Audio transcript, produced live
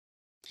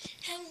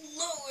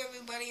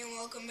everybody, and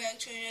welcome back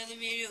to another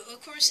video.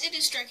 Of course, it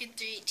is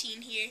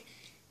Striker318 here,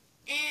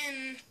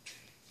 and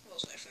what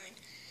was I saying?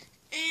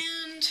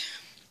 And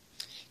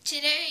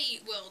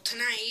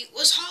tonight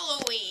was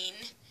Halloween,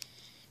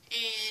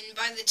 and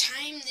by the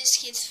time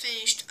this gets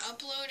finished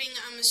uploading,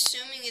 I'm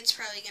assuming it's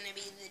probably going to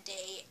be the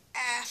day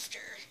after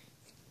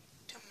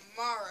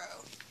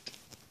tomorrow,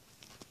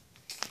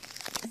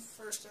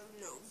 1st of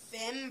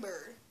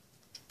November.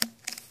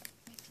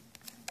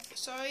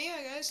 So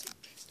yeah, guys.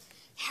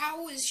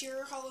 How was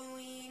your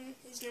Halloween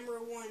is number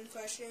 1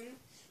 question.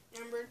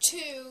 Number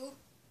 2,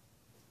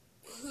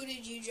 who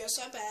did you dress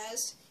up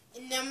as?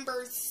 And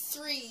number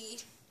 3,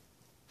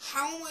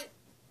 how much,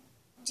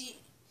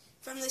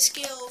 from the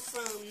scale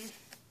from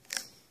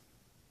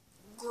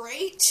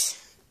great,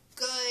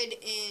 good,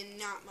 and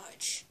not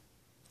much,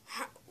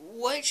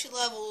 which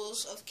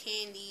levels of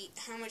candy,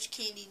 how much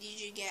candy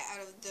did you get out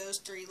of those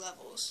 3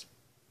 levels?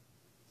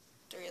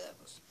 3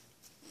 levels.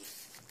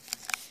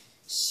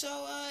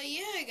 So,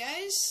 yeah,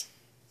 guys,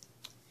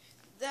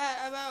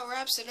 that about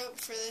wraps it up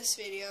for this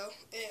video.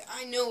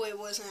 I know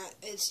it's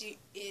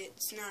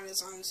not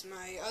as long as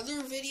my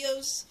other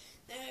videos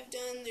that I've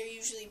done. They're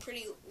usually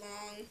pretty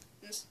long,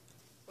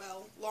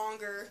 well,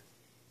 longer.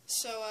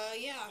 So,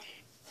 yeah,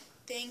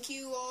 thank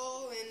you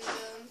all, and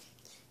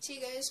see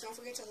you guys. Don't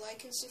forget to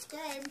like and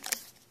subscribe.